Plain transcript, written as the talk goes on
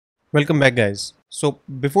Welcome back, guys. So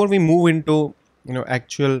before we move into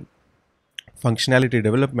actual functionality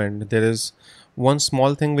development, there is one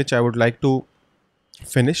small thing which I would like to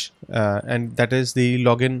finish, and that is the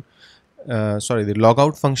login. The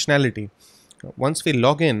logout functionality. Once we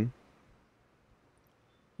log in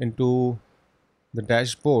into the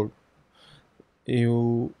dashboard,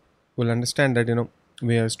 you will understand that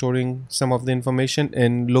we are storing some of the information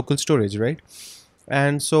in local storage, right?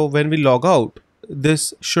 And so when we log out,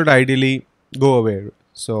 this should ideally go away.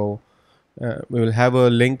 So we will have a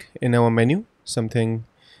link in our menu, something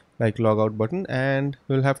like logout button, and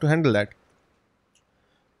we'll have to handle that.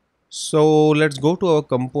 So let's go to our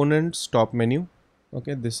components top menu.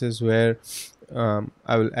 Okay, this is where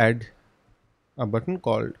I will add a button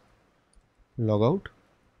called logout.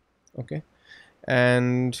 Okay,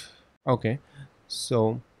 and okay,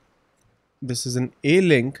 so this is an a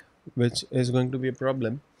link which is going to be a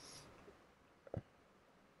problem.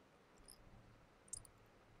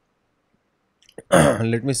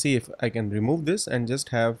 Let me see if I can remove this and just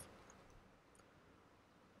have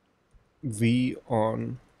v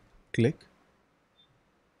on click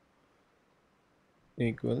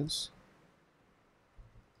equals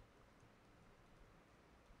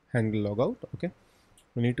handle logout. Okay,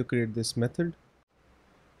 we need to create this method.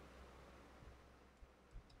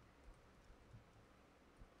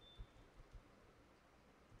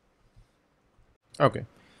 Okay,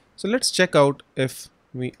 so let's check out if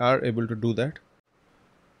we are able to do that.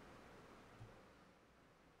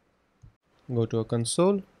 Go to a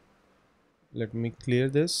console. Let me clear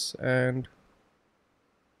this. And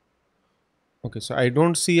okay, so I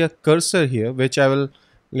don't see a cursor here, which I will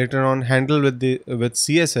later on handle with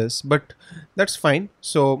CSS, but that's fine.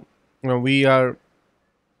 So we are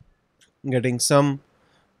getting some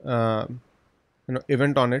uh,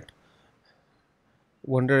 event on it.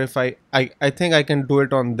 Wonder if I think I can do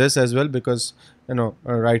it on this as well, because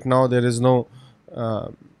right now there is no uh,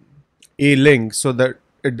 a link, so that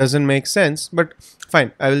it doesn't make sense, but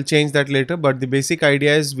fine, I will change that later. But the basic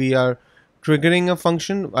idea is we are triggering a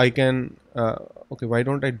function. I can okay, why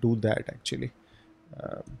don't I do that actually?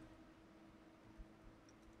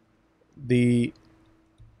 The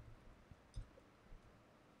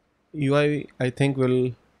UI I think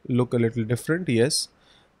will look a little different. Yes.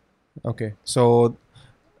 Okay, so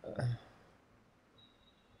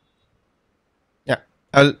yeah,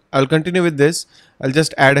 I'll continue with this. I'll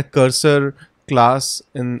just add a cursor class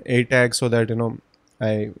in a tag so that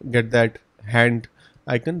I get that hand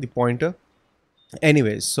icon, the pointer.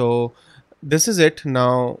 Anyways, so this is it.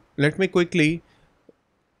 Now let me quickly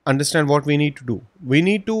understand what we need to do. We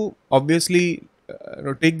need to obviously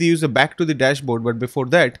take the user back to the dashboard, but before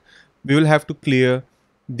that we will have to clear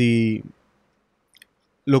the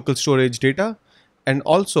local storage data and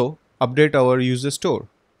also update our user store.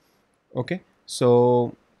 Okay,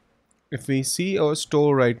 so if we see our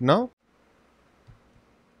store right now,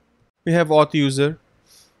 we have auth user.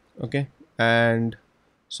 Okay, and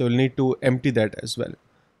so we'll need to empty that as well.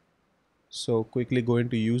 So quickly go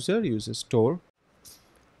into user store.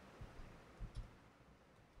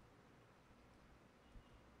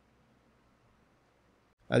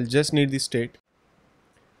 I'll just need the state,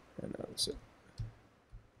 and also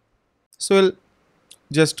so we'll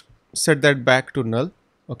just set that back to null.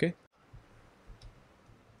 Okay,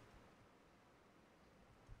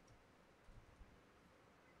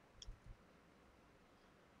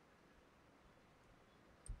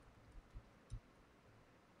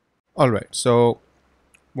 all right, so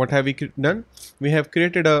what have we done? We have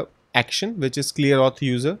created a action which is clear auth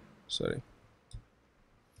user. Sorry.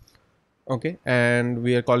 Okay, and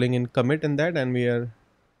we are calling in commit in that, and we are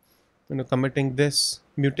committing this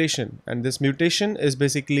mutation, and this mutation is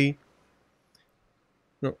basically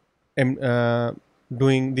you know,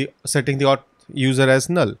 doing the setting the auth user as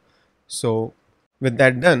null. So with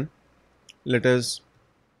that done, let us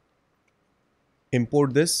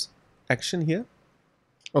import this action here.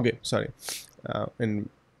 Okay, sorry, in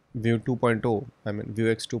view 2.0, I mean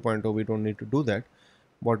Vuex 2.0, we don't need to do that.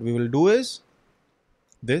 What we will do is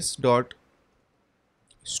this dot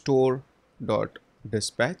store dot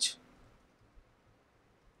dispatch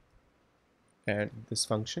and this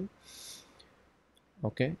function.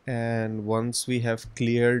 Okay, and once we have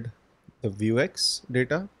cleared the Vuex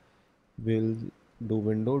data, we'll do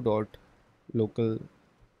window dot local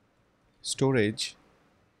storage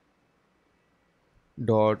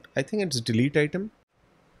dot, I think it's delete item.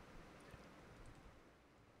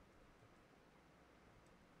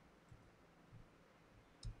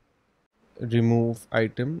 Remove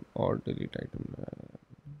item or delete item.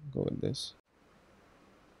 Go with this.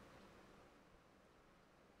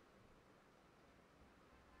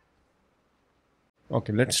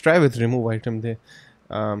 Okay, let's try with remove item there.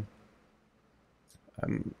 um,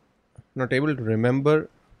 I'm not able to remember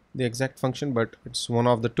the exact function, but it's one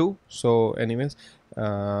of the two. So anyways,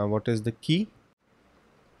 what is the key?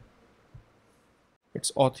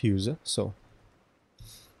 It's auth user. So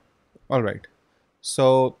all right,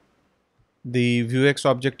 so the Vuex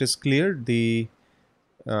object is cleared, the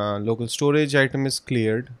local storage item is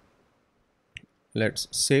cleared. Let's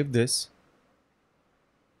save this.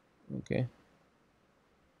 Okay,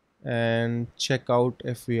 and check out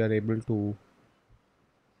if we are able to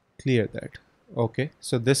clear that. Okay,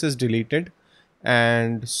 so this is deleted,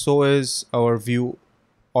 and so is our view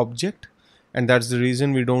object, and that's the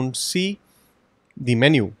reason we don't see the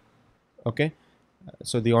menu. Okay,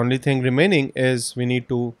 so the only thing remaining is we need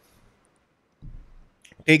to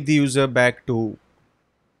take the user back to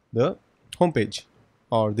the home page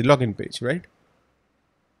or the login page, right?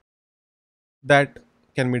 That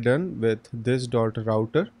can be done with this dot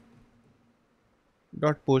router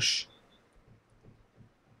dot push.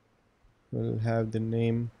 We'll have the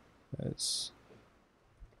name as,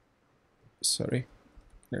 sorry,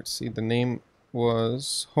 let's see, the name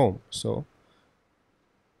was home, so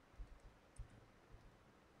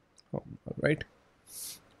home. All right,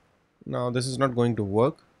 now this is not going to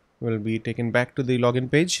work. We'll be taken back to the login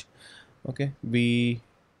page. Okay, we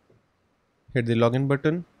hit the login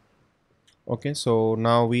button. Okay, so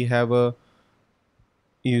now we have a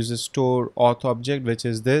user store auth object, which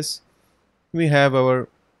is this. We have our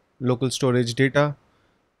local storage data,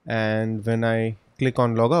 and when I click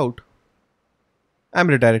on logout, I'm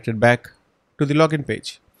redirected back to the login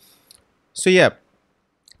page. So yeah,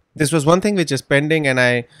 this was one thing which is pending, and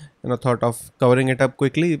I thought of covering it up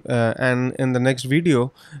quickly, and in the next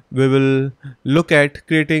video we will look at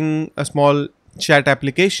creating a small chat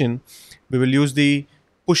application. We will use the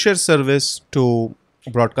pusher service to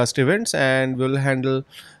broadcast events, and we'll handle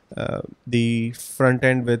the front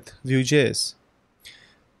end with Vue.js.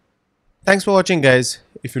 Thanks for watching, guys.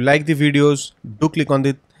 If you like the videos, do click on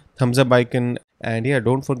the thumbs up icon, and yeah,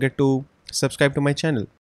 don't forget to subscribe to my channel.